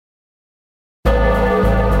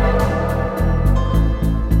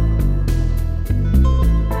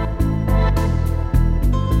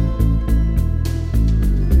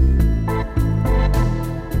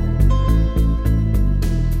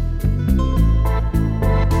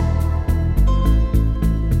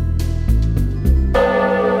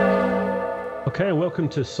Welcome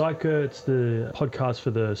to PsychÖ. It's the podcast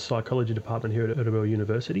for the psychology department here at Bern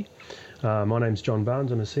University. My name's John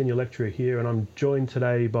Barnes. I'm a senior lecturer here, and I'm joined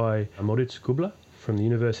today by Moritz Gubler from the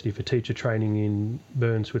University for Teacher Training in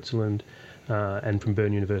Bern, Switzerland, and from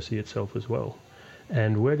Bern University itself as well.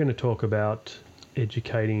 And we're going to talk about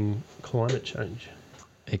educating climate change.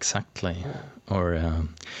 Exactly. Or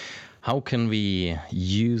how can we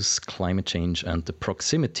use climate change and the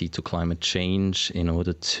proximity to climate change in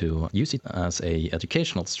order to use it as an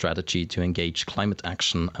educational strategy to engage climate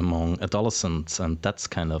action among adolescents? And that's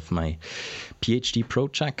kind of my PhD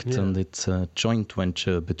project. Yeah. And it's a joint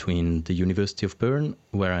venture between the University of Bern,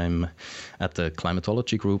 where I'm at the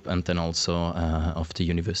climatology group, and then also of the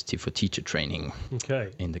University for Teacher Training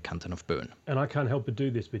in the canton of Bern. And I can't help but do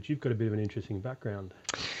this, but you've got a bit of an interesting background.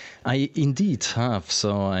 I indeed have.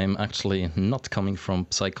 So I'm actually not coming from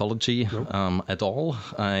psychology at all.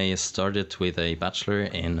 I started with a bachelor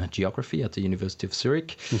in geography at the University of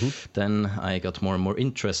Zurich. Then I got more and more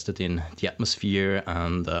interested in the atmosphere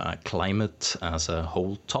and climate as a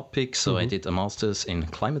whole topic. So I did a master's in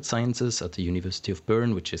climate sciences at the University of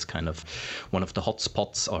Bern, which is kind of one of the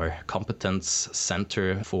hotspots or competence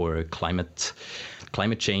center for climate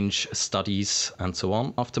change studies and so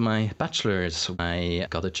on. After my bachelor's, I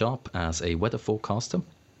got a job as a weather forecaster.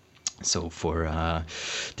 So for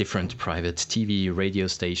different private TV, radio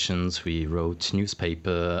stations, we wrote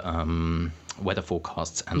newspaper weather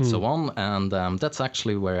forecasts and so on. And that's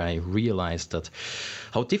actually where I realized that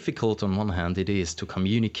how difficult on one hand it is to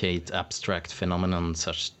communicate abstract phenomena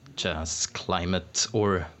such as climate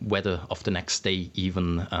or weather of the next day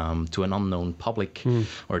even to an unknown public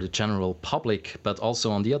or the general public, but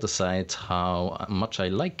also on the other side how much I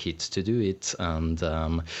like it to do it. And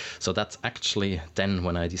so that's actually then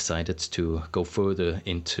when I decided to go further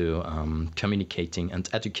into communicating and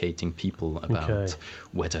educating people about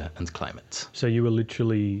weather and climate. So you were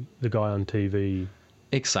literally the guy on TV.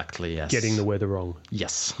 Exactly, yes. Getting the weather wrong.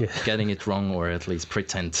 Yes, getting it wrong, or at least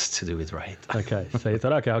pretend to do it right. Okay, so you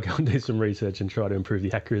thought, okay, I'll go and do some research and try to improve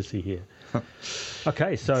the accuracy here.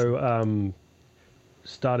 Okay, so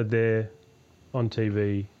started there on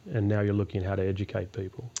TV, and now you're looking at how to educate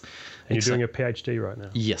people. And you're doing a PhD right now.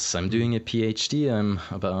 Yes, I'm doing a PhD. I'm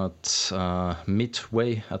about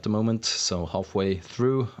midway at the moment, so halfway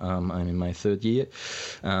through. I'm in my third year,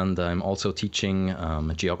 and I'm also teaching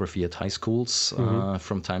geography at high schools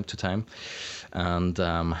from time to time. And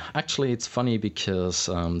actually, it's funny because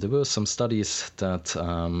there were some studies that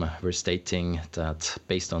were stating that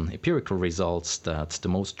based on empirical results that the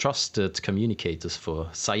most trusted communicators for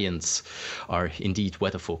science are indeed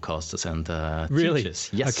weather forecasters and teachers.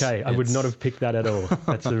 Yes. Okay, I would not have picked that at all.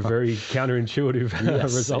 That's a very counterintuitive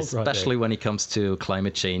result right there. Especially when it comes to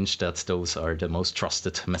climate change, that those are the most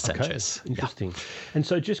trusted messengers. Okay, interesting. Yeah. And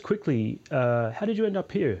so just quickly, how did you end up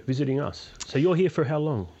here visiting us? So you're here for how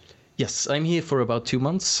long? Yes, I'm here for about 2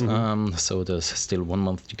 months, so there's still 1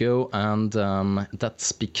 month to go, and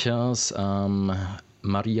that's because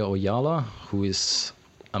Maria Oyala, who is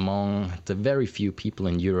among the very few people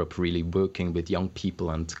in Europe really working with young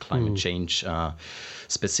people and climate change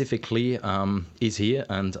specifically, is here,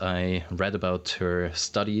 and I read about her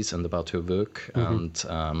studies and about her work, and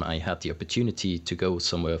I had the opportunity to go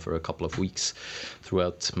somewhere for a couple of weeks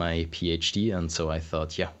throughout my PhD, and so I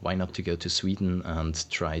thought, why not to go to Sweden and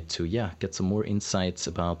try to get some more insights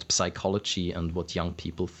about psychology and what young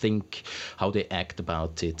people think, how they act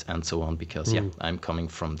about it, and so on, because I'm coming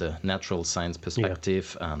from the natural science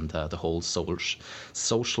perspective, and the whole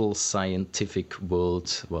social scientific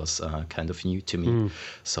world was kind of new to me.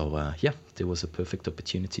 So there was a perfect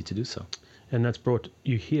opportunity to do so. And that's brought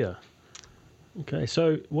you here. Okay,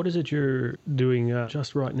 so what is it you're doing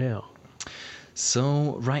just right now?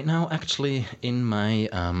 So right now, actually, in my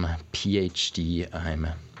PhD, I'm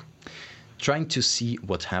trying to see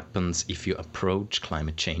what happens if you approach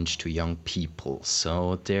climate change to young people.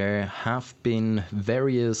 So there have been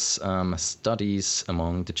various studies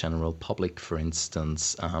among the general public, for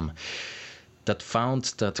instance, that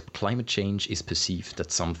found that climate change is perceived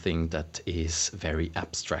as something that is very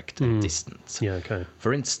abstract and distant. Yeah, okay.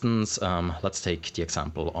 For instance, let's take the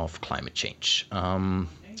example of climate change.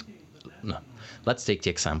 Let's take the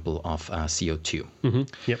example of CO2.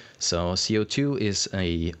 So CO2 is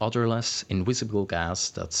a odorless, invisible gas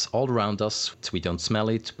that's all around us. We don't smell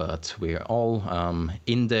it, but we're all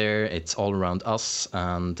in there. It's all around us.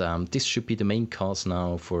 And this should be the main cause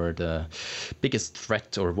now for the biggest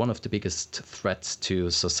threat, or one of the biggest threats to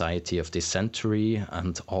society of this century,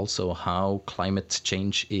 and also how climate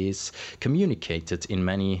change is communicated in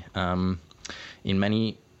many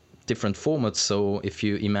different formats. So if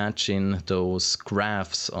you imagine those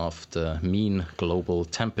graphs of the mean global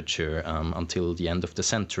temperature until the end of the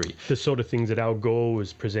century. The sort of things that Al Gore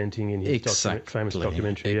was presenting in his famous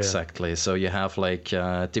documentary. Exactly. So you have like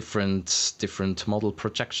different model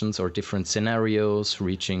projections or different scenarios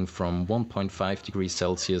reaching from 1.5 degrees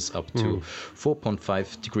Celsius up to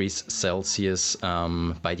 4.5 degrees Celsius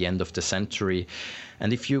by the end of the century.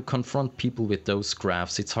 And if you confront people with those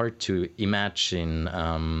graphs, it's hard to imagine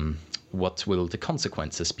what will the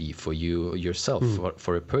consequences be for you yourself,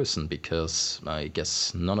 for a person, because I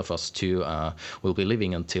guess none of us two will be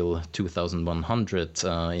living until 2100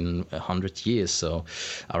 in 100 years. So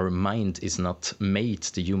our mind is not made,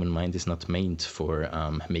 the human mind is not made for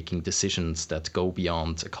making decisions that go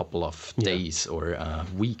beyond a couple of days or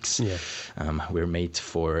weeks. We're made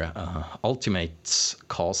for ultimate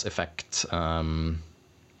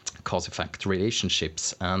cause-effect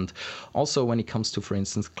relationships. And also when it comes to, for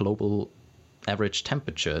instance, global average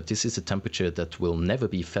temperature, this is a temperature that will never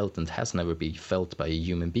be felt and has never been felt by a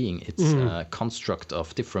human being. It's a construct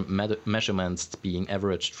of different measurements being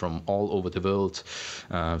averaged from all over the world,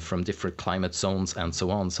 from different climate zones and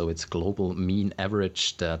so on. So it's a global mean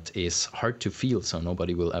average that is hard to feel, so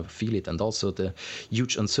nobody will ever feel it. And also the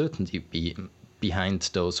huge uncertainty behind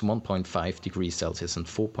those 1.5 degrees Celsius and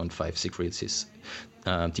 4.5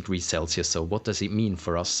 degrees Celsius. So what does it mean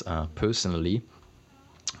for us personally?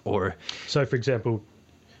 Or so, for example,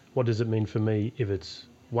 what does it mean for me if it's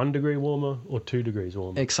 1 degree warmer or 2 degrees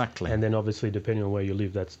warmer? Exactly. And then obviously, depending on where you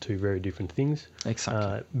live, that's two very different things.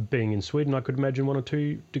 Exactly. Being in Sweden, I could imagine 1 or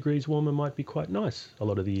 2 degrees warmer might be quite nice a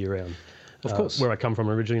lot of the year round. Of course. Where I come from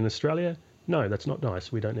originally in Australia, no, that's not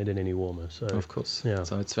nice. We don't need it any warmer. So of course. Yeah.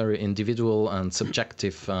 So it's very individual and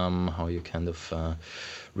subjective how you kind of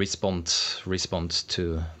respond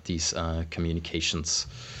to these communications.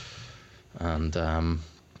 And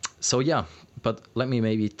so yeah, but let me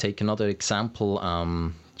maybe take another example.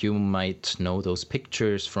 You might know those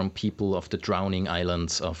pictures from people of the drowning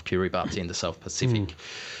islands of Kiribati in the South Pacific.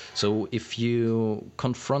 So if you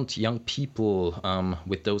confront young people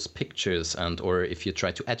with those pictures, or if you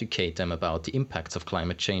try to educate them about the impacts of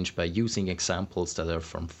climate change by using examples that are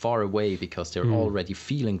from far away because they're already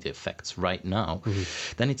feeling the effects right now,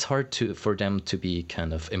 then it's hard for them to be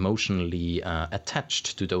kind of emotionally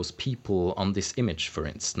attached to those people on this image, for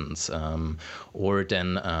instance, or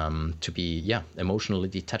then to be emotionally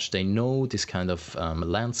detached. They know this kind of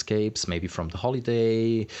landscapes, maybe from the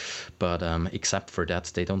holiday, but except for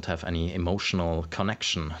that, they don't have any emotional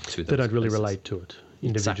connection to those They don't really places. relate to it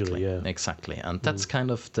individually. Exactly. And that's kind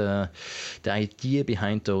of the idea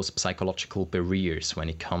behind those psychological barriers when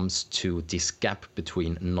it comes to this gap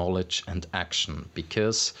between knowledge and action,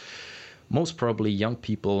 because most probably young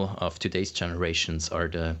people of today's generations are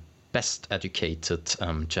the best educated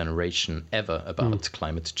generation ever about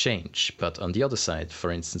climate change. But on the other side,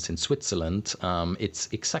 for instance, in Switzerland, it's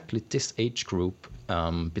exactly this age group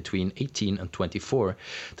between 18 and 24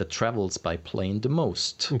 that travels by plane the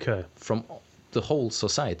most from the whole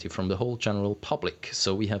society, from the whole general public.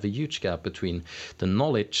 So we have a huge gap between the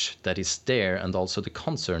knowledge that is there and also the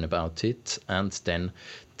concern about it, and then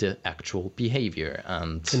the actual behavior.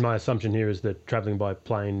 And my assumption here is that traveling by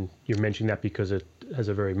plane, you're mentioning that because it has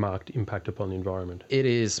a very marked impact upon the environment. It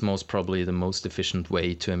is most probably the most efficient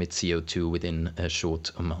way to emit CO2 within a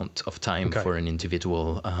short amount of time for an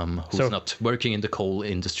individual who's not working in the coal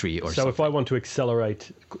industry or something. So if I want to accelerate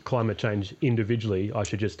climate change individually, I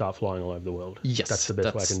should just start flying all over the world? Yes, that's the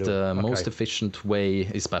best way I can do it. That's the most efficient way,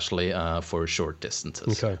 especially for short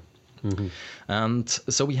distances. Okay. And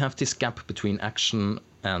so we have this gap between action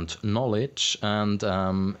and knowledge, and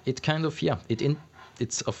it kind of,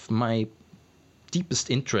 it's of my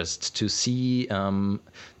deepest interest to see,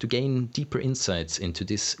 to gain deeper insights into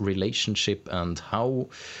this relationship and how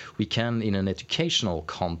we can, in an educational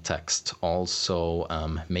context, also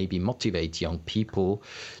maybe motivate young people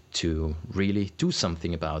to really do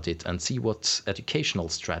something about it and see what educational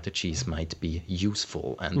strategies might be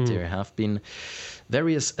useful. And there have been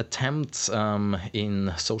various attempts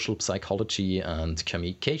in social psychology and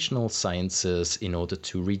communicational sciences in order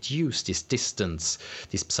to reduce this distance,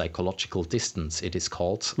 this psychological distance, it is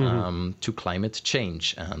called, to climate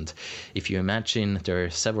change. And if you imagine, there are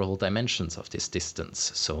several dimensions of this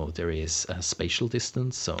distance. So there is a spatial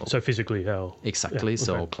distance. So physically how? Exactly.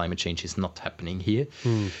 So climate change is not happening here.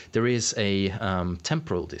 there is a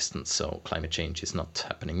temporal distance. So climate change is not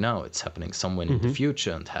happening now; it's happening somewhere in the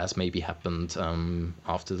future, and has maybe happened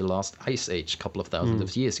after the last ice age, a couple of thousands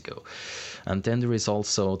of years ago. And then there is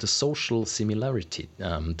also the social similarity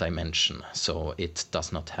dimension. So it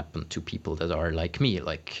does not happen to people that are like me,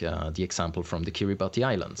 like the example from the Kiribati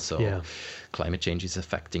Islands. So climate change is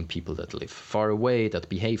affecting people that live far away, that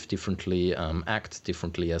behave differently, act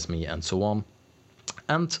differently as me, and so on.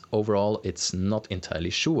 And overall, it's not entirely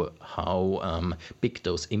sure how big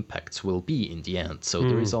those impacts will be in the end. So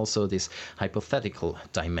there is also this hypothetical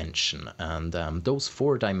dimension. And those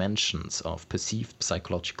 4 dimensions of perceived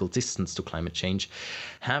psychological distance to climate change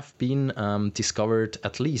have been discovered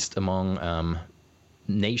at least among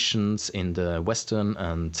nations in the Western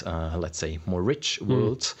and let's say more rich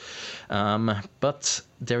world, but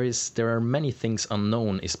there are many things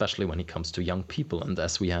unknown, especially when it comes to young people. And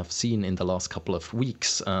as we have seen in the last couple of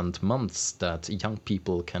weeks and months, that young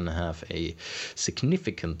people can have a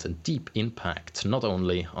significant and deep impact, not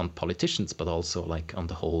only on politicians but also like on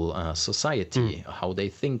the whole society, how they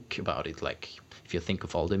think about it. Like, if you think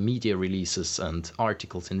of all the media releases and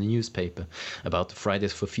articles in the newspaper about the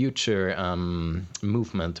Fridays for Future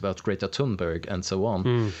movement, about Greta Thunberg and so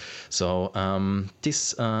on. So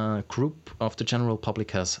this group of the general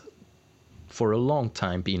public has for a long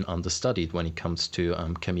time been understudied when it comes to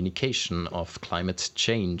communication of climate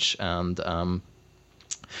change. And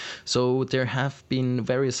so there have been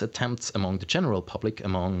various attempts among the general public,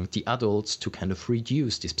 among the adults, to kind of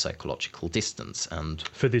reduce this psychological distance. And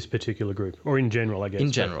for this particular group, or in general, I guess.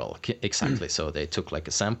 In general, exactly. So they took like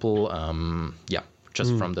a sample,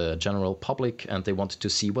 just from the general public, and they wanted to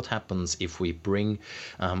see what happens if we bring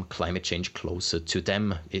climate change closer to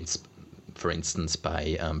them. For instance,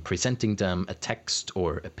 by presenting them a text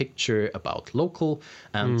or a picture about local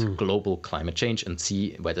and global climate change, and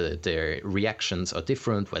see whether their reactions are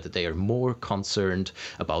different, whether they are more concerned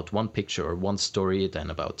about one picture or one story than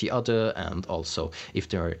about the other, and also if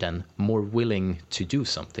they are then more willing to do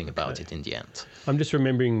something about it in the end. I'm just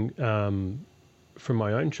remembering from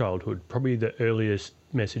my own childhood, probably the earliest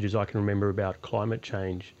messages I can remember about climate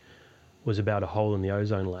change was about a hole in the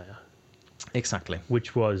ozone layer. Exactly.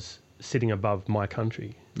 Which was sitting above my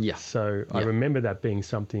country. Yeah. So I remember that being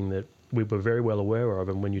something that we were very well aware of.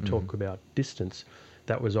 And when you talk about distance,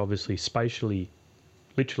 that was obviously spatially,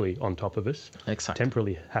 literally on top of us. Exactly.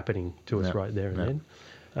 Temporally happening to us right there and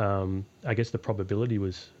then. I guess the probability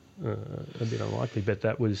was a bit unlikely, but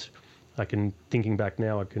that was, thinking back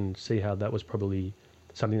now, I can see how that was probably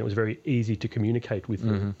something that was very easy to communicate with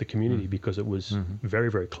the community, because it was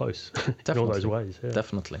very, very close in all those ways. Yeah.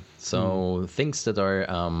 Definitely. So things that are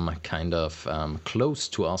kind of close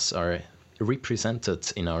to us are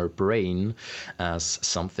represented in our brain as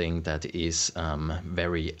something that is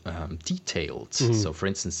very detailed. So, for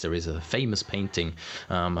instance, there is a famous painting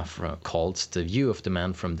called The View of the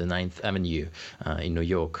Man from the 9th Avenue in New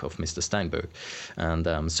York of Mr. Steinberg.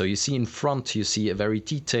 And so you see in front, you see a very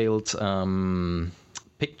detailed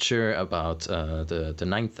picture about the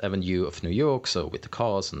 9th Avenue of New York, so with the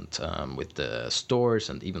cars and with the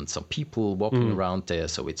stores and even some people walking around there.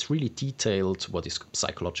 So it's really detailed, what is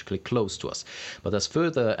psychologically close to us. But as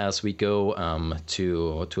further as we go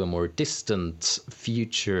to a more distant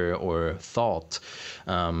future or thought,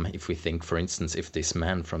 if we think, for instance, if this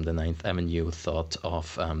man from the 9th Avenue thought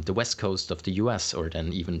of the west coast of the US or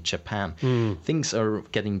then even Japan, things are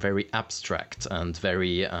getting very abstract and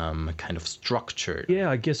very kind of structured.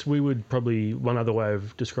 Yeah, I guess we would probably, one other way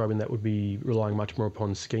of describing that would be relying much more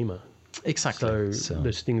upon schema. Exactly. So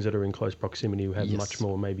there's things that are in close proximity who have much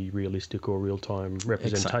more maybe realistic or real-time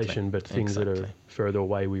representation, but things that are further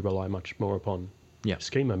away, we rely much more upon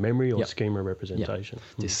schema, memory or schema representation.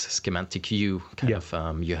 This schematic view kind of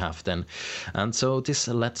you have then. And so this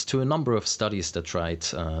led to a number of studies that tried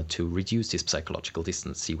to reduce this psychological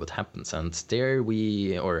distance, see what happens. And there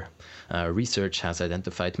research has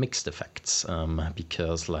identified mixed effects,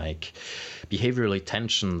 because like behaviorally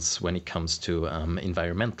tensions when it comes to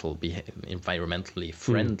environmentally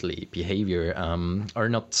friendly behavior are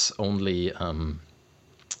not only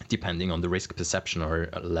depending on the risk perception or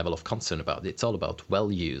level of concern about it. It's all about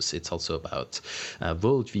values. It's also about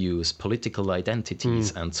worldviews, political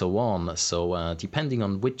identities, and so on. So depending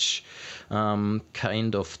on which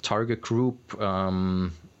kind of target group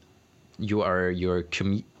you're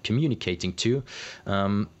communicating to,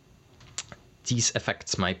 these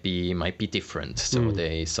effects might be different. So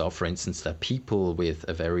they saw, for instance, that people with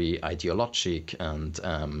a very ideologic and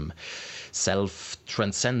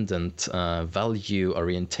self-transcendent value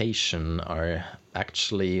orientation are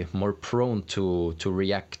actually more prone to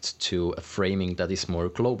react to a framing that is more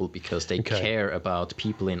global, because they care about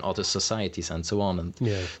people in other societies and so on. And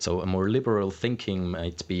so a more liberal thinking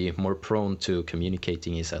might be more prone to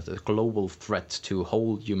communicating is as a global threat to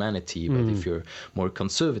whole humanity. But if you're more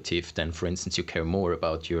conservative, then, for instance, you care more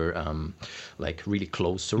about your like really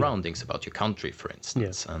close surroundings, about your country, for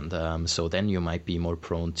instance. And so then you might be more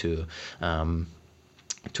prone to a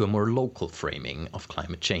more local framing of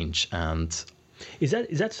climate change. And is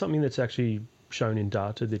that something that's actually shown in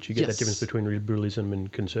data, that you get that difference between liberalism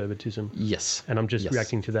and conservatism? Yes. And I'm just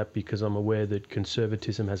reacting to that because I'm aware that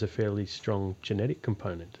conservatism has a fairly strong genetic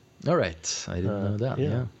component. All right. I didn't know that.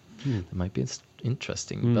 Yeah. That might be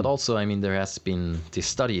interesting. But also, I mean, there has been this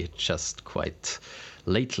study just quite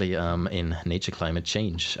lately in Nature Climate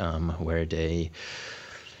Change, where they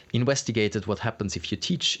investigated what happens if you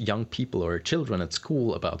teach young people or children at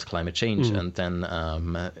school about climate change, and then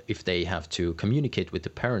if they have to communicate with the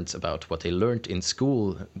parents about what they learned in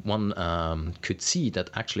school, one could see that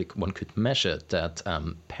actually one could measure that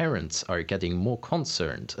parents are getting more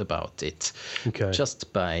concerned about it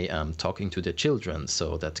just by talking to the children.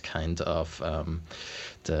 So that kind of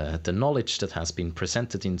the knowledge that has been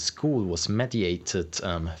presented in school was mediated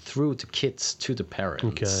through the kids to the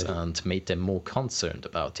parents and made them more concerned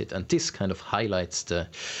about it. And this kind of highlights the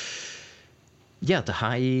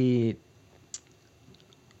high,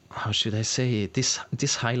 how should I say,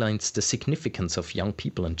 this highlights the significance of young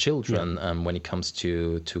people and children when it comes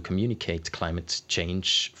to communicate climate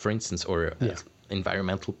change, for instance, or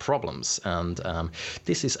environmental problems. And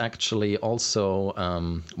this is actually also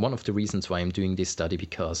one of the reasons why I'm doing this study,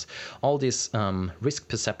 because all this risk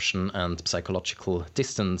perception and psychological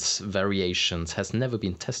distance variations has never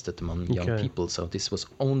been tested among young people. So this was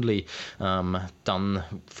only done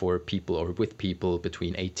for people or with people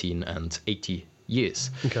between 18 and 80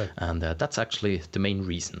 years. And that's actually the main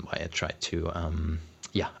reason why I tried to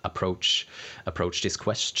approach this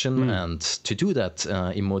question. And to do that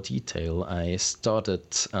in more detail, I started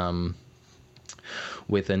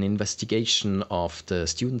with an investigation of the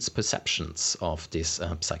students' perceptions of this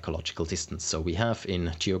psychological distance. So we have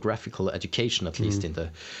in geographical education, at least in the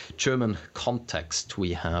German context,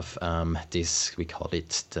 we have this, we call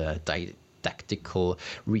it the didactical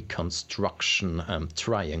reconstruction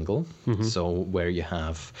triangle. So where you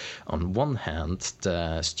have on one hand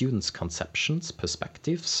the students' conceptions,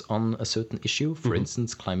 perspectives on a certain issue, for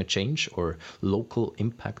instance climate change or local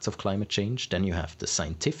impacts of climate change. Then you have the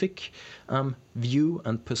scientific view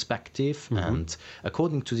and perspective, and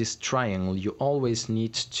according to this triangle you always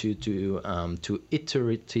need to do to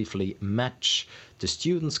iteratively match the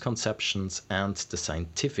students' conceptions and the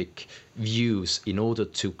scientific views in order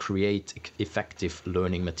to create effective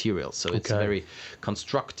learning materials. So it's a very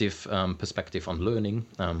constructive perspective on learning,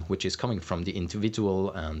 which is coming from the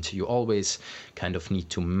individual, and you always kind of need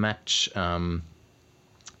to match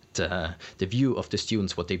the view of the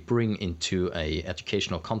students, what they bring into a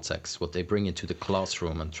educational context, what they bring into the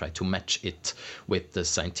classroom, and try to match it with the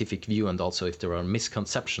scientific view. And also if there are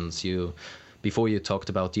misconceptions, before you talked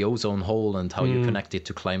about the ozone hole and how you connect it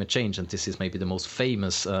to climate change, and this is maybe the most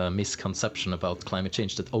famous misconception about climate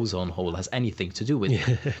change, that ozone hole has anything to do with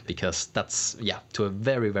it, because that's, to a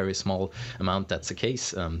very, very small amount that's the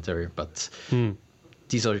case there. But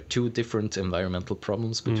these are two different environmental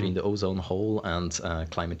problems between the ozone hole and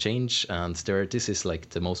climate change. And this is like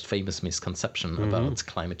the most famous misconception about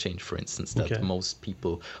climate change, for instance, that most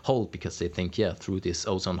people hold, because they think, through this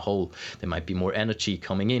ozone hole, there might be more energy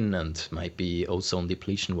coming in, and might be ozone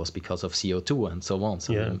depletion was because of CO2 and so on.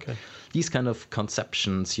 So these kind of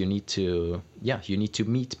conceptions you need to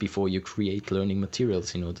meet before you create learning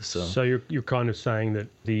materials, So you're kind of saying that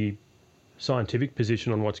the scientific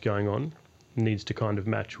position on what's going on needs to kind of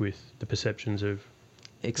match with the perceptions of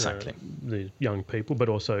the young people, but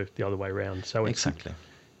also the other way around. So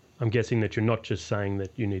I'm guessing that you're not just saying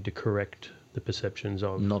that you need to correct the perceptions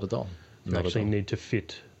of. Not at all. You actually need to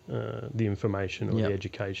fit the information or the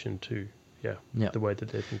education to the way that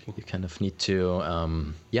they're thinking. You kind of need to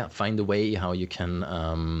find a way how you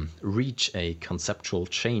can reach a conceptual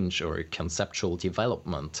change or a conceptual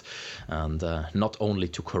development, and not only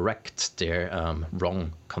to correct their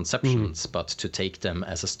wrong conceptions, but to take them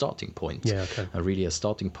as a starting point, really a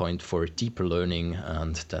starting point for deeper learning,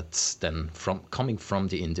 and that's then coming from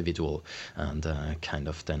the individual, and kind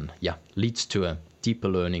of then leads to a deeper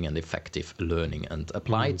learning and effective learning. And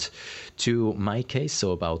applied to my case,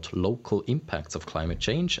 so about local impacts of climate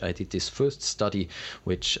change, I did this first study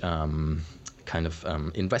which kind of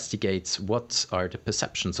investigates what are the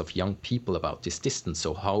perceptions of young people about this distance.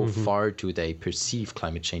 So how far do they perceive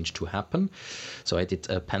climate change to happen? So I did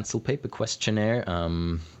a pencil paper questionnaire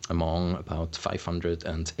among about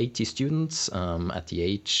 580 students at the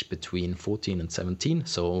age between 14 and 17,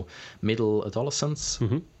 so middle adolescents.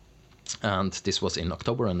 And this was in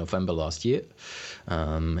October and November last year.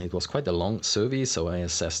 It was quite a long survey, so I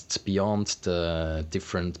assessed beyond the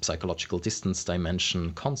different psychological distance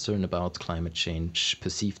dimension, concern about climate change,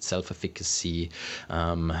 perceived self-efficacy,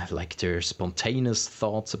 like their spontaneous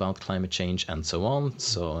thoughts about climate change, and so on.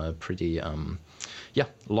 So a pretty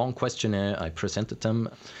long questionnaire I presented them.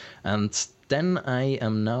 And then I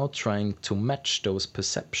am now trying to match those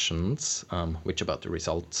perceptions, which about the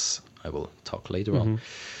results I will talk later on.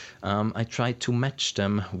 I try to match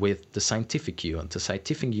them with the scientific view, and the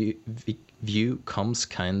scientific view comes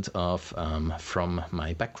kind of from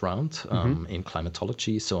my background in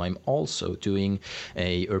climatology. So I'm also doing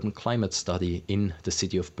a urban climate study in the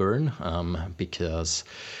city of Bern because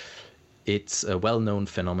it's a well-known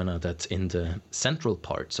phenomena that in the central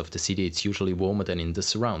parts of the city it's usually warmer than in the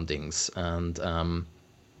surroundings, and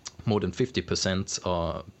more than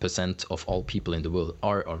 50% of all people in the world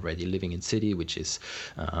are already living in city, which is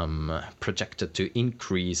projected to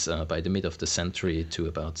increase by the mid of the century to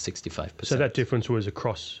about 65%. So that difference was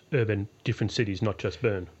across urban different cities, not just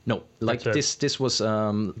Bern? No, like this was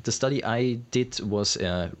the study I did was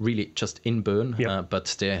really just in Bern,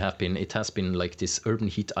 but it has been like this urban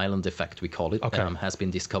heat island effect, we call it, has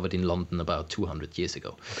been discovered in London about 200 years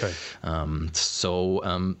ago.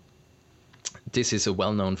 This is a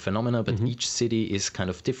well-known phenomena, but each city is kind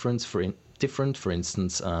of different. For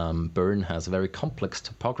instance, Bern has a very complex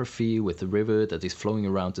topography with a river that is flowing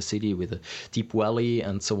around the city with a deep valley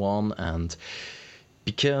and so on. And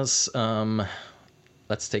because,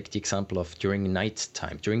 let's take the example of during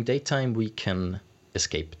nighttime. During daytime, we can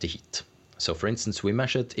escape the heat. So, for instance, we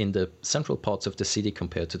measured in the central parts of the city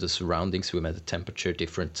compared to the surroundings, we measured temperature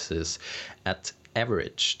differences at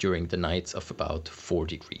average during the nights of about 4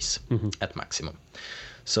 degrees at maximum.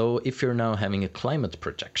 So if you're now having a climate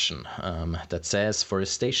projection that says for a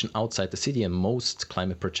station outside the city, and most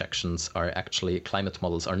climate projections are actually, climate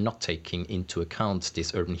models are not taking into account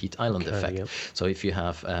this urban heat island effect. So if you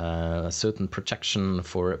have a certain projection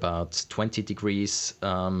for about 20 degrees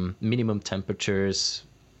minimum temperatures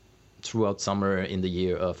throughout summer in the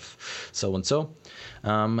year of so and so,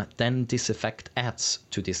 then this effect adds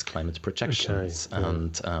to these climate projections.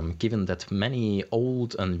 And given that many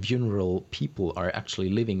old and vulnerable people are actually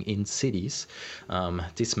living in cities,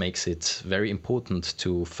 this makes it very important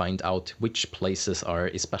to find out which places are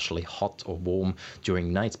especially hot or warm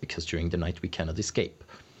during nights, because during the night we cannot escape.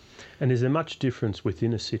 And is there much difference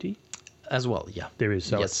within a city? As well, yeah. There is.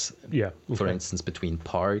 So yes. For instance, between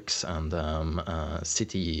parks and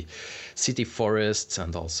city forests,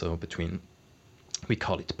 and also between, we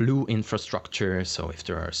call it blue infrastructure. So if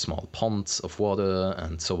there are small ponds of water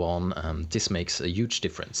and so on, this makes a huge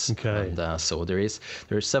difference. And so there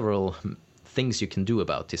are several things you can do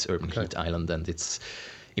about this urban heat island, and it's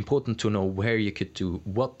important to know where you could do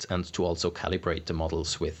what, and to also calibrate the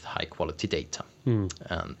models with high quality data. And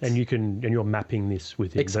you're mapping this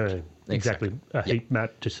within exactly a heat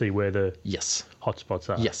map to see where the hotspots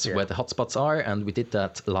are. Yes, where the hotspots are, and we did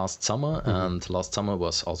that last summer. And last summer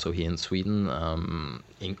was also here in Sweden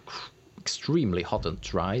extremely hot and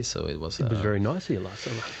dry, so it was very nice here last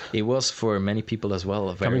summer. It was for many people as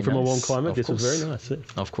well. Coming from a warm climate, this was very nice.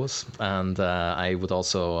 Of course, and I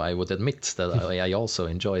would admit that I also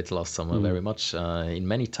enjoyed last summer very much in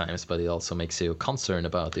many times, but it also makes you concerned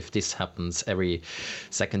about if this happens every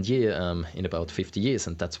second year in about 50 years,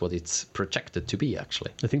 and that's what it's projected to be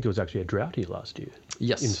actually. I think there was actually a drought here last year.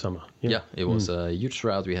 Yes. In summer. Yeah, it was a huge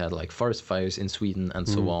drought. We had like forest fires in Sweden and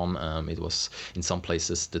so on. It was in some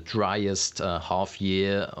places the driest half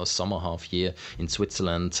year or summer half year in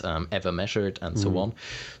Switzerland ever measured, and so on.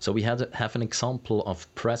 So we have an example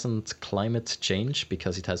of present climate change,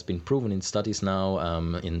 because it has been proven in studies now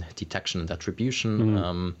in detection and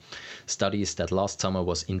attribution studies that last summer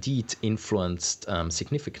was indeed influenced,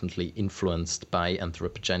 significantly influenced by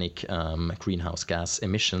anthropogenic greenhouse gas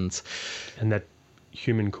emissions. And that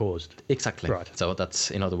human caused. Exactly. Right. So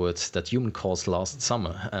that's, in other words, that human caused last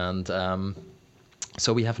summer. And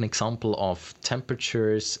so we have an example of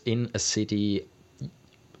temperatures in a city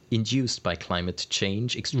induced by climate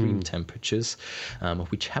change, extreme temperatures,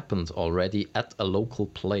 which happened already at a local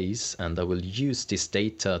place. And I will use this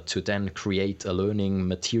data to then create a learning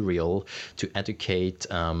material to educate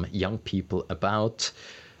young people about.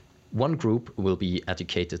 One group will be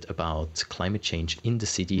educated about climate change in the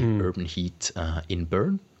city, urban heat in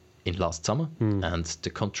Bern. in last summer, and the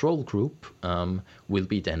control group will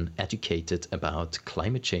be then educated about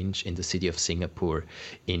climate change in the city of Singapore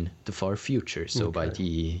in the far future, so by the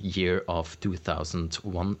year of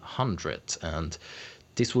 2100. And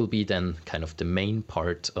this will be then kind of the main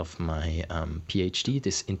part of my PhD,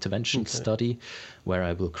 this intervention study, where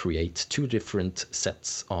I will create 2 different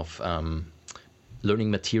sets of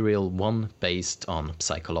learning material, one based on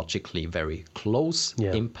psychologically very close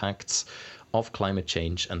impacts of climate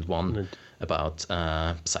change, and one about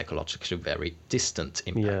psychologically very distant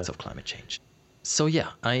impacts of climate change. So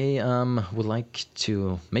I would like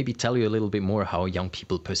to maybe tell you a little bit more how young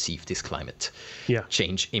people perceive this climate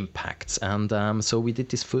change impacts. And so we did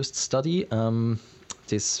this first study,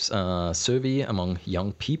 this survey among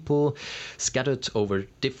young people scattered over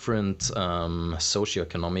different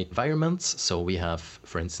socioeconomic environments. So we have,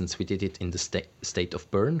 for instance, we did it in the state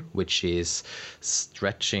of Bern, which is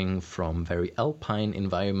stretching from very alpine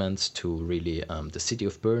environments to really the city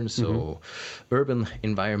of Bern, so urban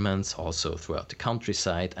environments, also throughout the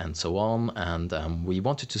countryside and so on. And we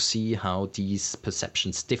wanted to see how these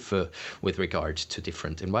perceptions differ with regard to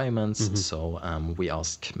different environments. So we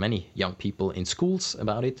asked many young people in schools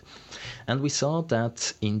about it, and we saw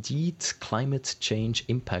that indeed climate change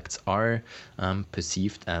impacts are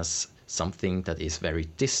perceived as something that is very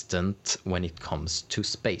distant when it comes to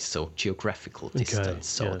space, so geographical distance.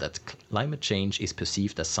 So that climate change is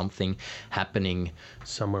perceived as something happening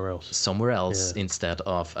somewhere else instead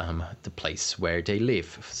of the place where they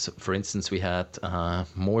live. So for instance, we had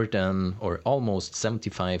more than or almost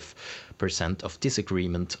 75% of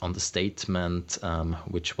disagreement on the statement,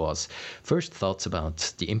 which was first thoughts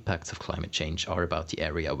about the impacts of climate change are about the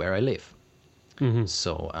area where I live.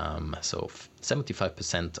 So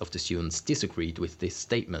 75% of the students disagreed with this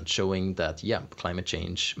statement, showing that climate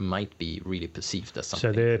change might be really perceived as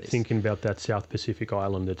something. So they're thinking about that South Pacific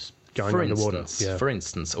island that's going underwater. For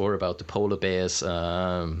instance, or about the polar bears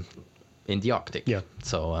in the Arctic.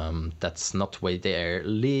 So that's not where they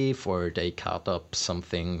live, or they caught up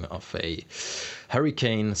something of a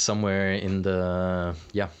hurricane somewhere in the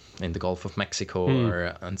Gulf of Mexico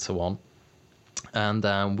and so on. And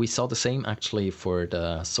we saw the same actually for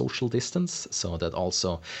the social distance, so that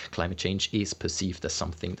also climate change is perceived as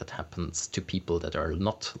something that happens to people that are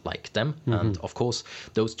not like them. And of course,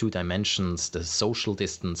 those 2 dimensions, the social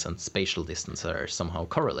distance and spatial distance, are somehow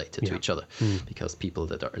correlated to each other, because people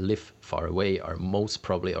that live far away are most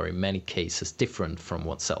probably, or in many cases, different from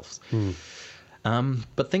oneself.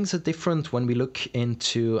 But things are different when we look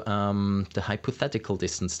into the hypothetical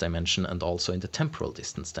distance dimension and also in the temporal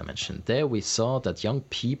distance dimension. There we saw that young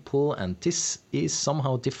people, and this is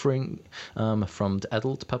somehow differing from the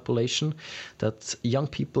adult population, that young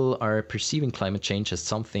people are perceiving climate change as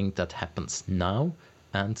something that happens now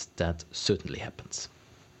and that certainly happens.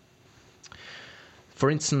 For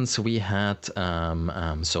instance, we had,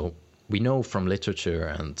 we know from literature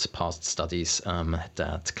and past studies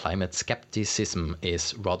that climate skepticism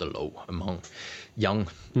is rather low among young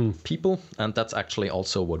people, and that's actually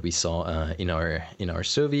also what we saw in our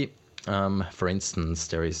survey. For instance,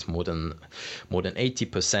 there is more than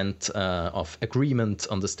 80% of agreement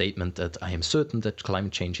on the statement that I am certain that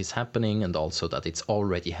climate change is happening, and also that it's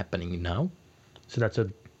already happening now. So that's a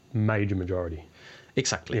major majority.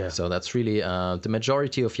 Exactly. So that's really the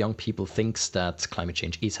majority of young people thinks that climate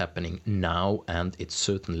change is happening now, and it's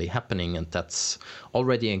certainly happening, and that's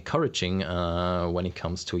already encouraging when it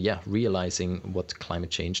comes to realizing what climate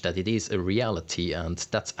change, that it is a reality, and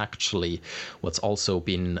that's actually what's also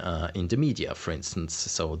been in the media, for instance.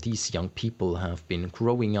 So these young people have been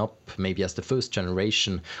growing up maybe as the first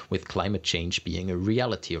generation with climate change being a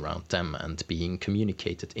reality around them and being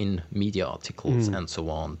communicated in media articles and so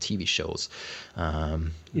on, TV shows.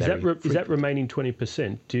 Is that remaining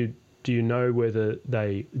 20%? Do you know whether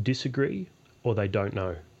they disagree or they don't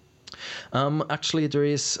know? Actually, there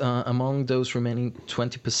is among those remaining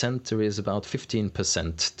 20%, there is about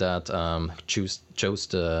 15% that chose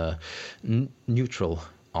the neutral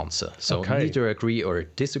answer. So neither agree or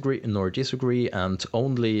disagree, and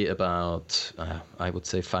only about I would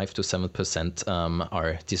say 5 to 7%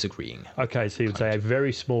 are disagreeing. Okay, so you would say a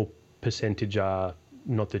very small percentage are,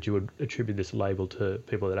 not that you would attribute this label to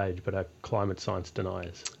people that age, but are climate science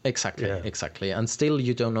deniers. Exactly. And still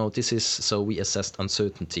you don't know. This is, so we assessed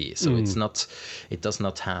uncertainty. So it does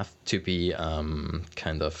not have to be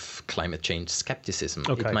kind of climate change skepticism.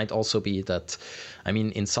 It might also be that, I mean,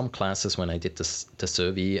 in some classes when I did the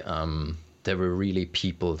survey, there were really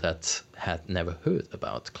people that had never heard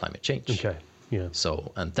about climate change. Yeah.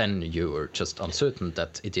 So, and then you are just uncertain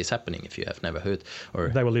that it is happening if you have never heard. Or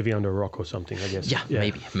they were living under a rock or something, I guess. Yeah.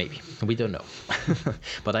 Maybe. We don't know.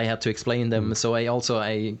 But I had to explain them. So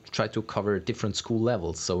I try to cover different school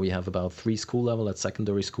levels. So we have about 3 school level at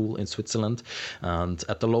secondary school in Switzerland. And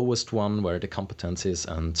at the lowest one where the competencies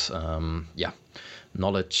and,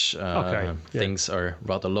 knowledge things are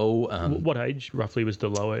rather low. What age roughly was the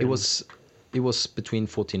lower? It was between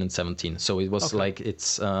 14 and 17. So it was like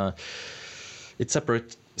it's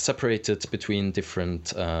separated between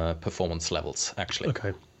different performance levels, actually.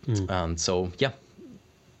 Okay. And so,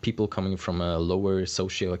 people coming from a lower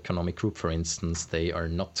socioeconomic group, for instance, they are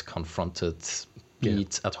not confronted, be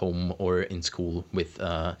it at home or in school, with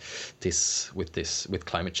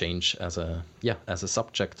climate change as a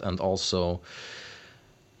subject. And also,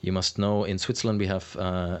 you must know, in Switzerland we have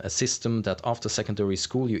a system that after secondary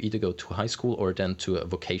school you either go to high school or then to a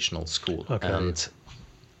vocational school. Okay. And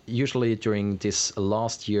usually during this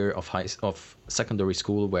last year of secondary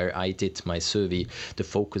school where I did my survey, the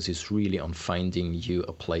focus is really on finding you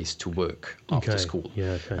a place to work after school.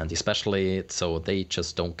 Yeah, okay. And especially, so they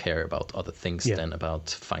just don't care about other things than about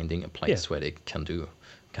finding a place where they can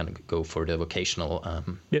go for the vocational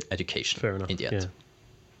education. Fair enough. In the end. Yeah.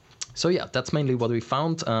 So that's mainly what we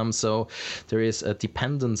found. So there is a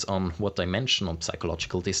dependence on what dimension on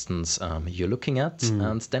psychological distance you're looking at.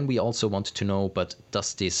 And then we also want to know, but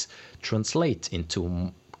does this translate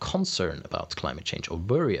into concern about climate change or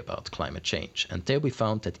worry about climate change? And there we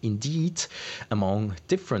found that indeed, among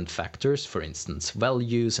different factors, for instance,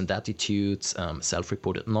 values and attitudes,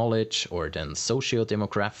 self-reported knowledge, or then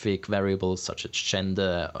socio-demographic variables such as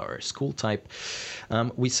gender or school type,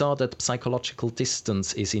 we saw that psychological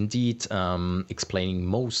distance is indeed explaining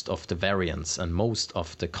most of the variance and most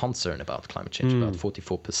of the concern about climate change, about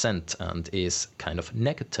 44%, and is kind of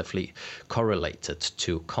negatively correlated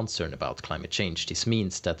to concern about climate change. This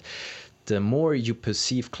means that the more you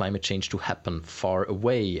perceive climate change to happen far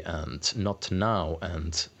away and not now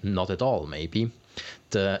and not at all maybe,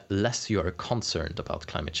 the less you are concerned about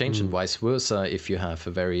climate change, and vice versa. If you have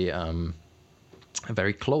a very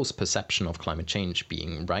close perception of climate change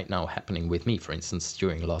being right now happening with me, for instance,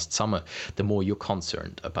 during last summer, the more you're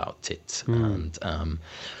concerned about it. And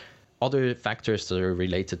other factors that are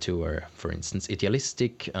related to are, for instance,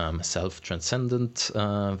 idealistic, self-transcendent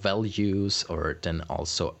values, or then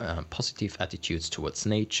also positive attitudes towards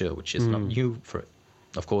nature, which is not new,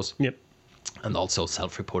 of course. Yep. And also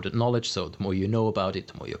self-reported knowledge. So the more you know about it,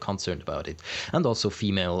 the more you're concerned about it. And also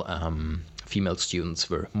female students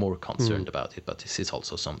were more concerned about it. But this is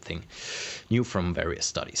also something new from various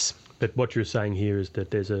studies. But what you're saying here is that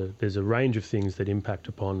there's a range of things that impact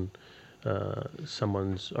upon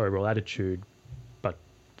someone's overall attitude, but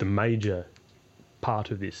the major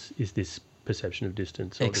part of this is this perception of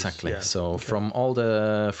distance. Exactly. From all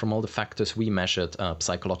the factors we measured,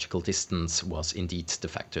 psychological distance was indeed the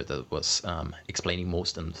factor that was explaining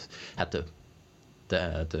most and had the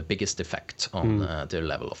biggest effect on their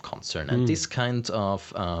level of concern. And this kind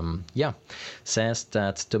of says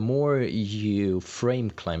that the more you frame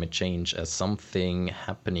climate change as something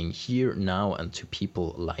happening here now and to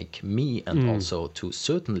people like me, and also to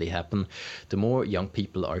certainly happen, the more young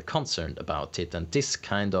people are concerned about it. And this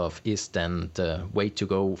kind of is then the way to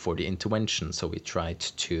go for the intervention. So we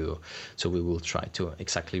will try to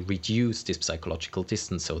exactly reduce this psychological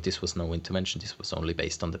distance. So this was no intervention. This was only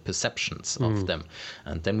based on the perceptions of them.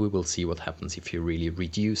 And then we will see what happens if you really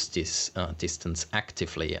reduce this distance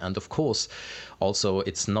actively. And of course, also,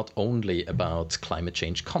 it's not only about climate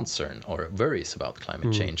change concern or worries about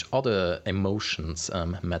climate change. Other emotions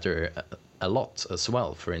matter a lot as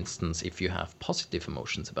well. For instance, if you have positive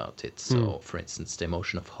emotions about it. So, for instance, the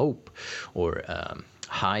emotion of hope or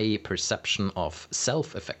high perception of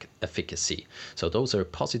self-efficacy. So those are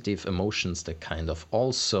positive emotions that kind of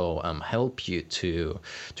also help you to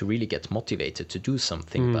really get motivated to do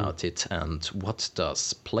something about it. And what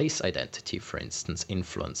does place identity, for instance,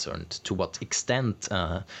 influence, and to what extent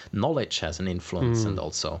knowledge has an influence, and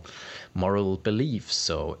also moral beliefs.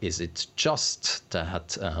 So is it just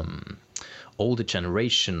that older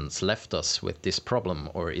generations left us with this problem,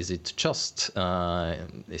 or is it just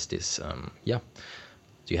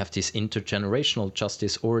do you have this intergenerational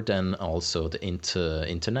justice, or then also the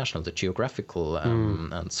international, the geographical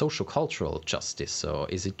and social cultural justice? So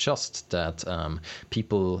is it just that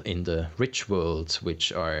people in the rich world,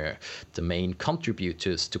 which are the main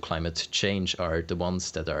contributors to climate change, are the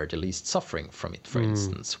ones that are the least suffering from it, for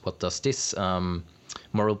instance? What does this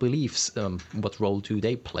moral beliefs, what role do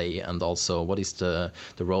they play, and also what is the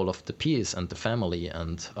role of the peers and the family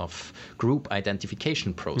and of group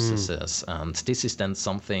identification processes. And this is then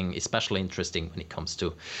something especially interesting when it comes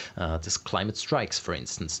to this climate strikes, for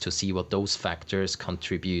instance, to see what those factors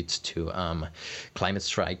contribute to climate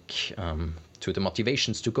strike, to the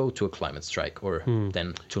motivations to go to a climate strike or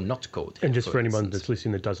then to not go there. And just for anyone that's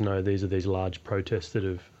listening that doesn't know, these are these large protests that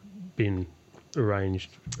have been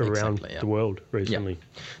arranged around the world recently.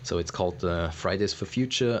 Yeah. So it's called the Fridays for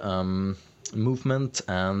Future movement,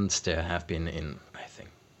 and there have been in, I think,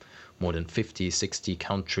 more than 50, 60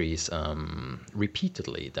 countries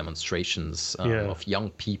repeatedly demonstrations of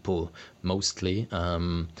young people mostly,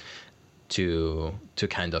 to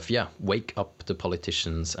kind of wake up the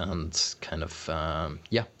politicians and kind of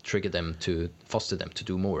trigger them, to foster them to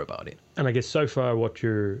do more about it. And I guess so far what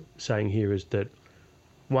you're saying here is that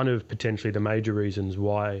one of potentially the major reasons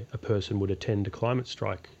why a person would attend a climate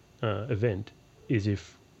strike event is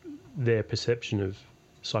if their perception of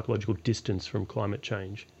psychological distance from climate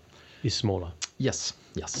change is smaller. Yes,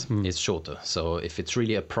 it's shorter. So if it's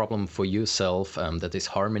really a problem for yourself that is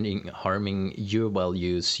harming your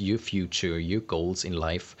values, your future, your goals in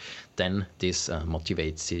life, then this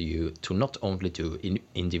motivates you to not only do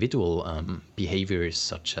individual behaviors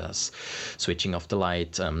such as switching off the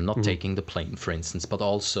light, not taking the plane, for instance, but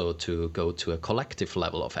also to go to a collective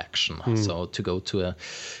level of action. So to go to a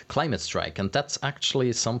climate strike. And that's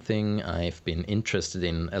actually something I've been interested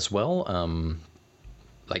in as well.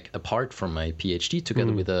 Like apart from my PhD,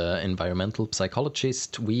 together with an environmental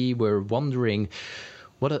psychologist, we were wondering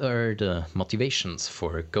what are the motivations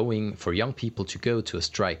for young people to go to a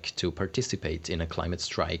strike, to participate in a climate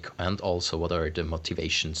strike, and also what are the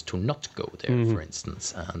motivations to not go there, for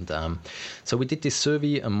instance. And so we did this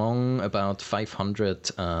survey among about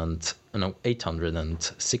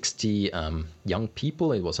 860 young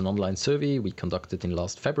people. It was an online survey we conducted in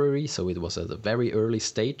last February, so it was at a very early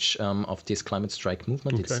stage of this climate strike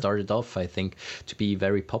movement. Okay. It started off, I think, to be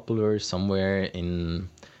very popular somewhere in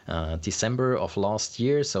December of last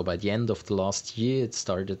year. So by the end of the last year, it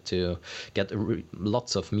started to get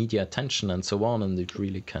lots of media attention and so on, and it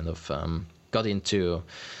really kind of got into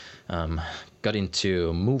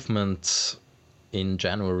movement in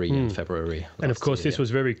January and February. And of course, this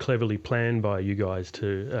was very cleverly planned by you guys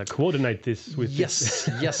to coordinate this with.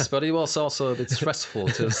 Yes, but it was also a bit stressful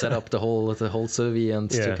to set up the whole survey and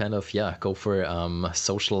to kind of go for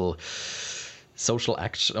social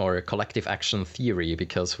action or collective action theory,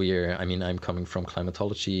 because I'm coming from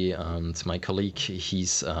climatology, and my colleague,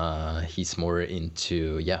 he's more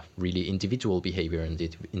into really individual behavior and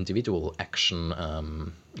individual action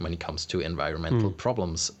when it comes to environmental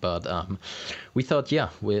problems. But we thought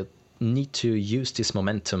we need to use this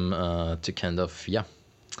momentum to kind of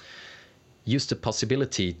use the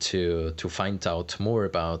possibility to find out more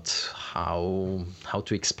about how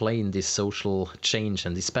to explain this social change,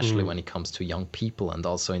 and especially when it comes to young people. And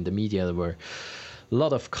also in the media there were a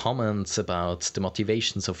lot of comments about the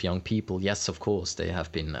motivations of young people. Yes, of course, they have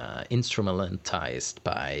been instrumentalized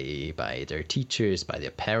by their teachers, by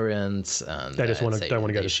their parents, and they just don't want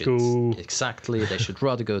to go to school. Exactly, they should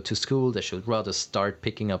rather go to school. They should rather start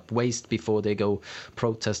picking up waste before they go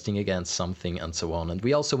protesting against something, and so on. And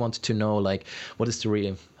we also wanted to know, like, what is the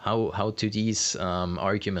real how do these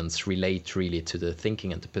arguments relate really to the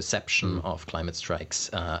thinking and the perception of climate strikes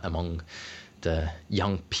among the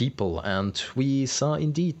young people. And we saw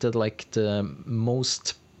indeed that like the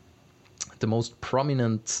most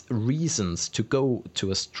prominent reasons to go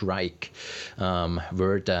to a strike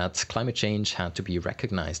were that climate change had to be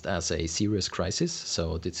recognized as a serious crisis.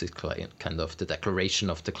 So this is kind of the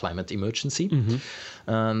declaration of the climate emergency.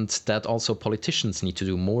 And that also politicians need to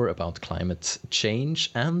do more about climate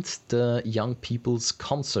change, and the young people's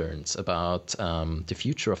concerns about the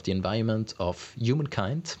future of the environment, of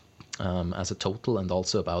humankind as a total, and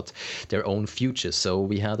also about their own future. So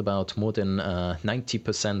we had about more than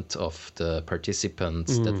 90% of the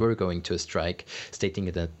participants that were going to a strike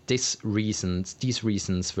stating that these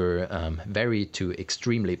reasons were very to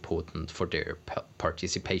extremely important for their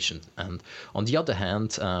participation. And on the other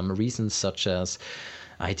hand, reasons such as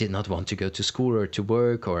I did not want to go to school or to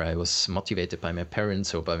work, or I was motivated by my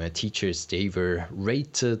parents or by my teachers, they were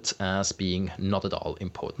rated as being not at all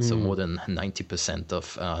important. So more than 90%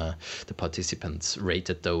 of the participants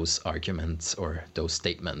rated those arguments or those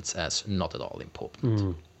statements as not at all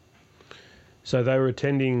important. So they were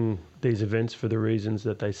attending these events for the reasons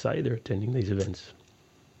that they say they're attending these events?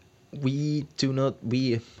 We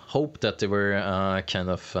hope that they were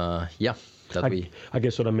I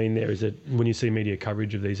guess what I mean there is that when you see media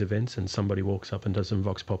coverage of these events and somebody walks up and does some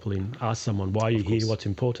vox populi and asks someone, why are you here, what's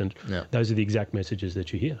important, those are the exact messages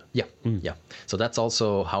that you hear. Yeah. So that's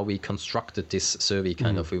also how we constructed this survey,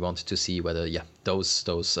 kind of. We wanted to see whether,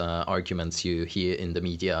 those arguments you hear in the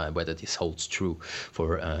media, whether this holds true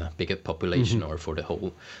for a bigger population or for the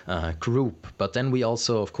whole group. But then we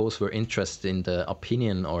also, of course, were interested in the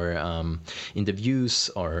opinion or in the views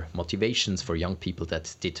or motivations for young people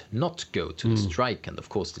that did not go to the strike. And of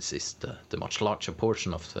course, this is the much larger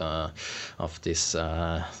portion of this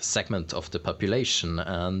segment of the population.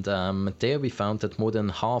 And there we found that more than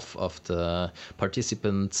half of the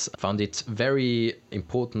participants found it very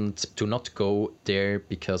important to not go there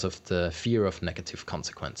because of the fear of negative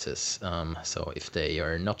consequences. So if they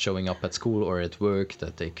are not showing up at school or at work,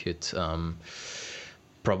 that they could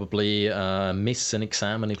probably miss an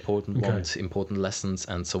exam, an important one, important lessons,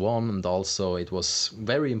 and so on. And also it was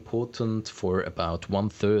very important for about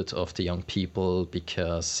 1/3 of the young people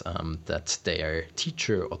because that their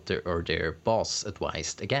teacher or their boss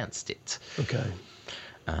advised against it.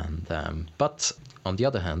 And but on the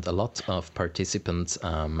other hand, a lot of participants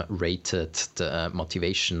rated the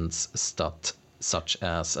motivations such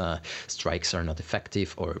as strikes are not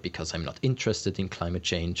effective, or because I'm not interested in climate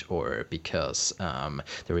change, or because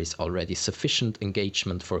there is already sufficient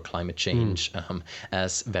engagement for climate change,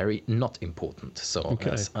 as very not important. So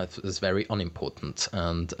as very unimportant.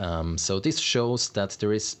 And so this shows that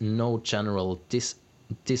there is no general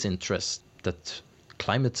disinterest, that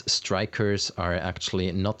climate strikers are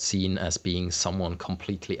actually not seen as being someone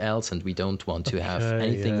completely else, and we don't want to have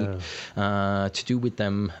anything to do with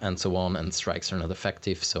them, and so on, and strikes are not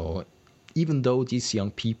effective. So even though these young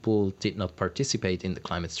people did not participate in the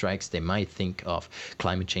climate strikes, they might think of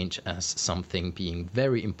climate change as something being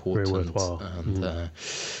very important, very worthwhile. And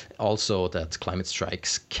also that climate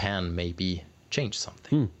strikes can maybe change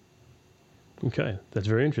something. Okay, that's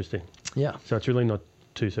very interesting. Yeah. So it's really not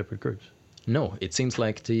two separate groups. No, it seems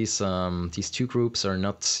like these two groups are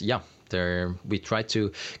not. We tried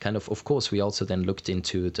to kind of course, we also then looked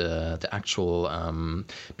into the actual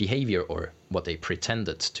behavior, or what they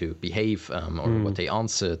pretended to behave, or what they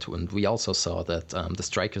answered. And we also saw that the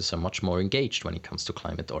strikers are much more engaged when it comes to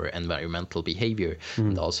climate or environmental behavior.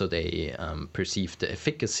 And also they perceive the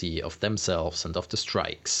efficacy of themselves and of the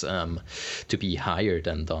strikes to be higher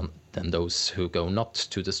than those who go not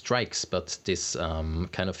to the strikes. But this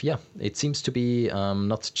kind of, it seems to be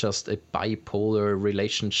not just a bipolar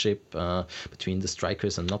relationship between the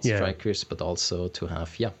strikers and not strikers, but also to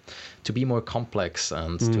have, to be more complex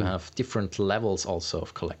and to have different levels also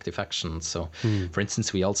of collective action. So, for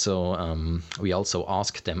instance, we also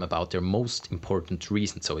asked them about their most important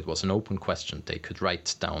reason. So it was an open question. They could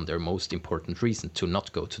write down their most important reason to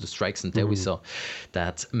not go to the strikes. And there we saw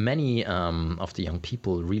that many of the young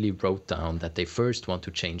people really wrote down that they first want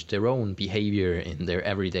to change their own behavior in their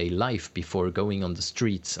everyday life before going on the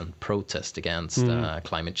streets and protest against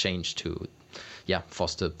climate change to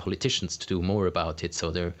foster politicians to do more about it. So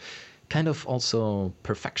they're kind of also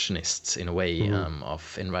perfectionists in a way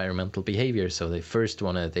of environmental behavior. So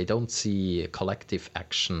they don't see collective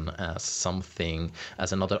action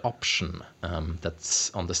as another option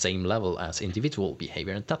that's on the same level as individual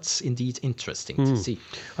behavior. And that's indeed interesting to see.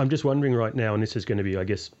 I'm just wondering right now, and this is going to be, I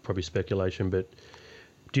guess, probably speculation, but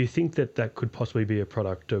do you think that could possibly be a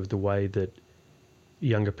product of the way that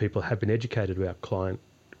younger people have been educated about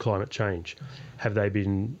climate change? Have they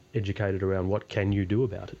been educated around what can you do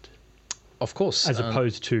about it? Of course. As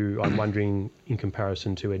opposed to, I'm wondering, in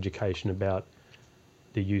comparison to education about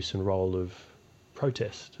the use and role of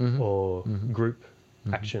protest or group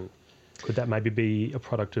action. Could that maybe be a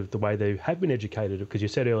product of the way they have been educated? Because you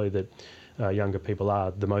said earlier that younger people are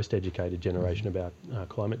the most educated generation about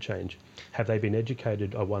climate change. Have they been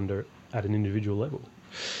educated, I wonder, at an individual level?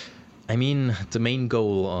 I mean, the main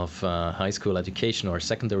goal of high school education or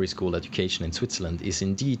secondary school education in Switzerland is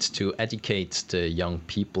indeed to educate the young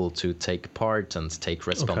people to take part and take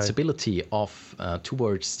responsibility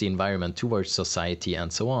towards the environment, towards society,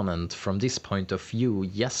 and so on. And from this point of view,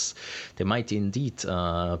 yes, there might indeed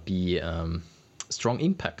be strong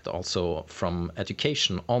impact also from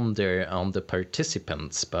education on the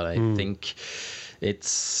participants. But I think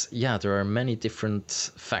there are many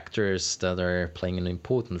different factors that are playing an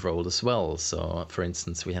important role as well. So, for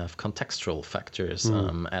instance, we have contextual factors.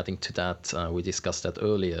 Adding to that, we discussed that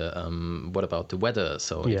earlier. What about the weather?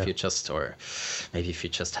 So if you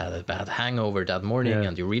just had a bad hangover that morning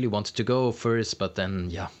and you really wanted to go first, but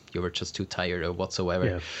then you were just too tired or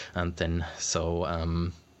whatsoever, and then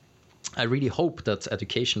I really hope that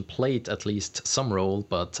education played at least some role,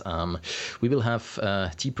 but we will have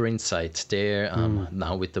deeper insight there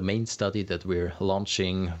now with the main study that we're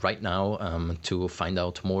launching right now to find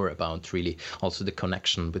out more about really also the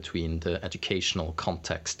connection between the educational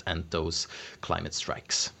context and those climate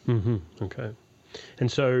strikes. Mm-hmm. Okay.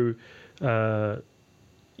 And so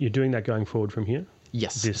you're doing that going forward from here?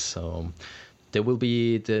 Yes. So there will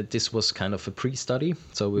be this was kind of a pre-study,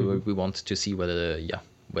 so we wanted to see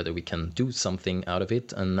whether we can do something out of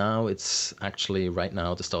it. And now it's actually right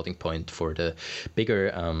now the starting point for the bigger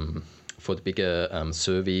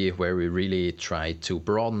survey, where we really try to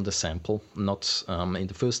broaden the sample. Not in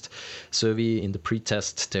the first survey, in the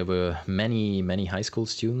pre-test, there were many high school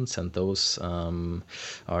students, and those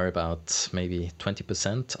are about maybe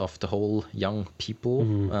 20% of the whole young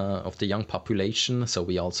people, of the young population. So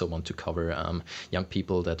we also want to cover young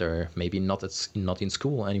people that are maybe not in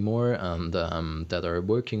school anymore, and that are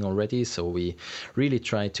working already. So we really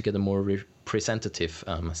try to get a more representative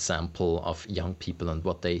sample of young people and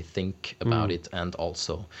what they think about it, and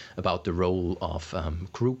also about the role of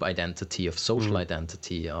group identity, of social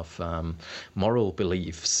identity, of moral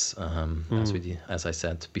beliefs, as I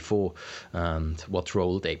said before, and what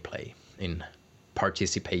role they play in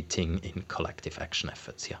participating in collective action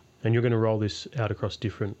efforts. Yeah. And you're going to roll this out across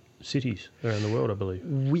different cities around the world, I believe.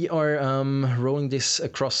 We are rolling this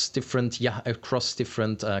across different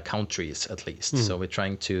countries at least. So we're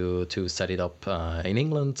trying to set it up in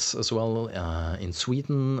England as well, in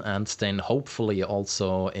Sweden, and then hopefully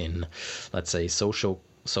also in, let's say, social,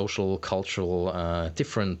 cultural,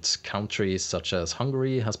 different countries such as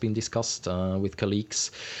Hungary has been discussed with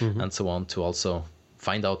colleagues, and so on, to also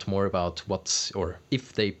find out more about or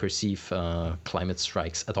if they perceive climate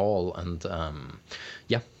strikes at all, and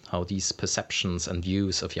how these perceptions and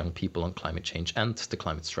views of young people on climate change and the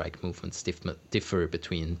climate strike movements differ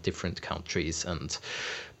between different countries and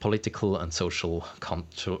political and social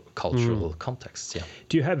cultural contexts. Yeah.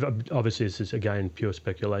 Do you have, obviously this is again pure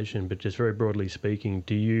speculation, but just very broadly speaking,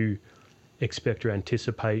 do you expect or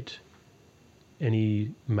anticipate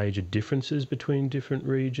any major differences between different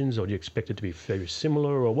regions, or do you expect it to be very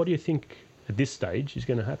similar, or what do you think at this stage is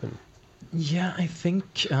going to happen? Yeah, I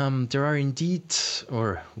think there are indeed,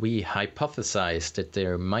 or we hypothesize that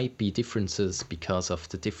there might be differences because of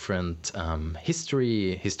the different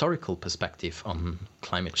historical perspective on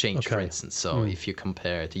climate change, for instance. So if you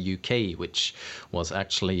compare the UK, which was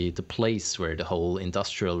actually the place where the whole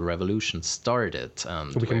industrial revolution started.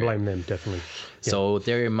 And we can blame them, definitely. So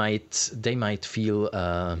they might feel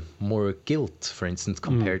more guilt, for instance,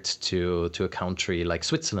 compared to a country like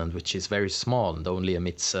Switzerland, which is very small and only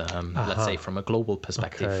emits, let's say, from a global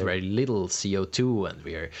perspective, very little CO2, and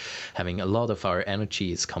we're having a lot of our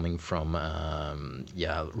energies coming from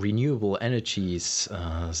renewable energies,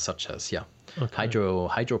 such as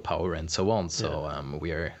hydropower and so on. So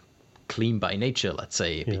we are clean by nature, let's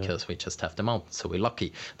say, because we just have the mountains. So we're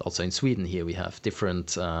lucky. Also in Sweden here we have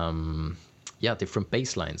different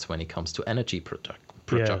baselines when it comes to energy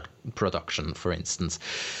production, for instance.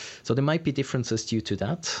 So there might be differences due to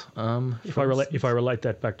that. If I relate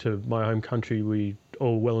that back to my home country, we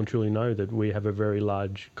all well and truly know that we have a very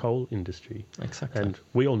large coal industry. Exactly. And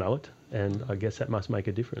we all know it, and I guess that must make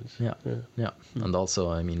a difference. Yeah. And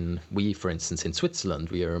also, I mean, we, for instance, in Switzerland,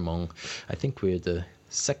 we are I think we're the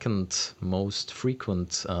second most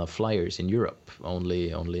frequent flyers in Europe.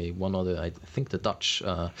 Only one other, I think the Dutch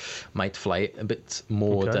might fly a bit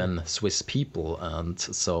more than Swiss people, and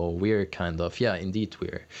so we're kind of indeed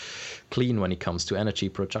we're clean when it comes to energy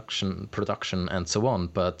production and so on.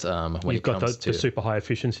 But when it comes to the super high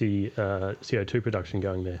efficiency CO2 production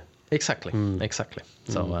going there. Exactly.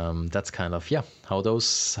 So that's kind of how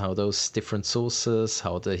those different sources,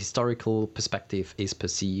 how the historical perspective is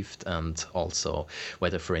perceived, and also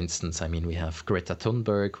whether, for instance, I mean, we have Greta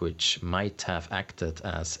Thunberg, which might have acted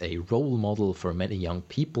as a role model for many young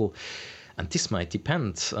people. And this might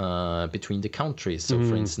depend between the countries. So,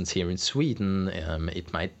 for instance, here in Sweden,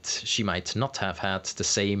 she might not have had the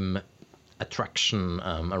same attraction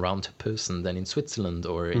around a person than in Switzerland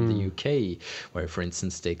or in the UK, where, for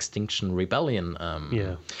instance, the Extinction Rebellion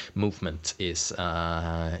movement is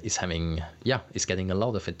getting a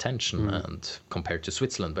lot of attention, and compared to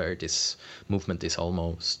Switzerland, where this movement is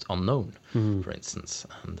almost unknown, for instance.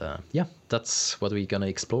 And that's what we're going to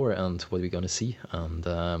explore and what we're going to see, and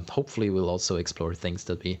hopefully we'll also explore things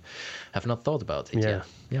that we have not thought about it.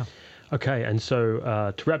 Okay, and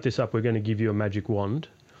so to wrap this up, we're going to give you a magic wand.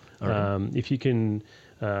 If you can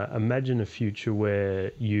imagine a future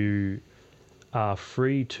where you are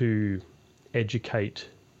free to educate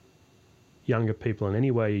younger people in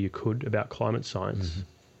any way you could about climate science,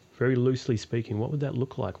 very loosely speaking, what would that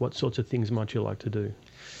look like? What sorts of things might you like to do?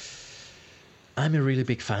 I'm a really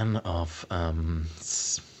big fan of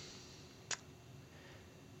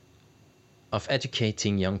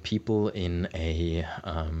educating young people in a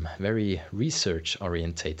very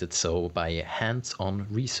research-orientated, so by hands-on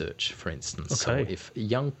research, for instance. Okay. So if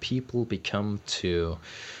young people become to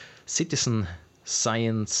citizen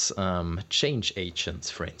science change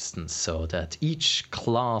agents, for instance, so that each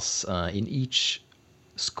class in each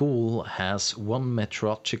school has one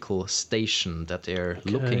meteorological station that they're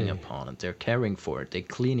looking upon and they're caring for, they're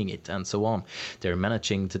cleaning it and so on. They're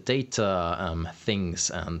managing the data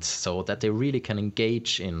things, and so that they really can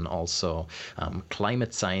engage in also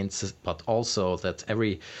climate science, but also that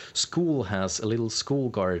every school has a little school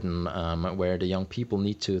garden where the young people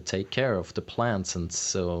need to take care of the plants, and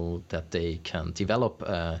so that they can develop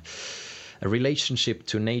a relationship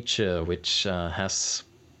to nature which has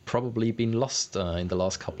probably been lost in the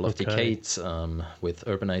last couple of decades with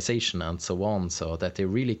urbanization and so on, so that they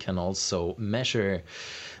really can also measure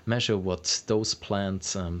what those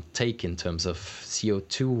plants take in terms of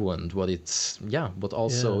CO2 and what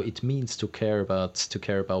it means to care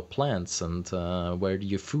about plants and where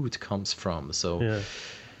your food comes from. So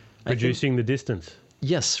reducing the distance.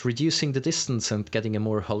 Yes, reducing the distance and getting a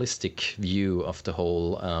more holistic view of the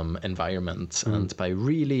whole environment, and by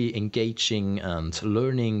really engaging and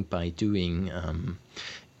learning by doing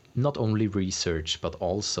not only research but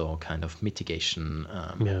also kind of mitigation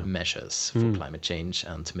measures for climate change,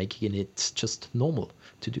 and making it just normal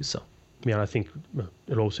to do so. Yeah, I think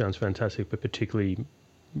it all sounds fantastic, but particularly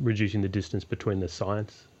reducing the distance between the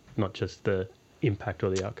science, not just the impact or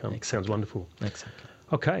the outcome. Exactly. Sounds wonderful. Exactly.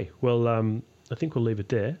 Okay, well, I think we'll leave it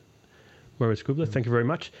there. Moritz Gubler, thank you very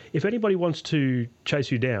much. If anybody wants to chase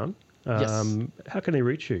you down, how can they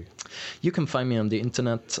reach you? You can find me on the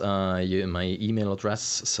internet. My email address,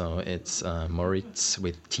 so it's Moritz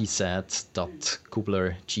with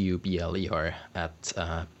tz.gubler, Gubler, at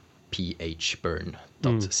phbern.ch.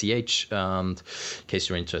 And in case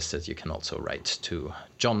you're interested, you can also write to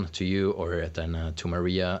John, to you, or then to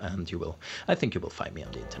Maria, and I think you will find me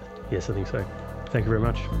on the internet. Yes, I think so. Thank you very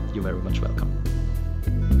much. You're very much welcome.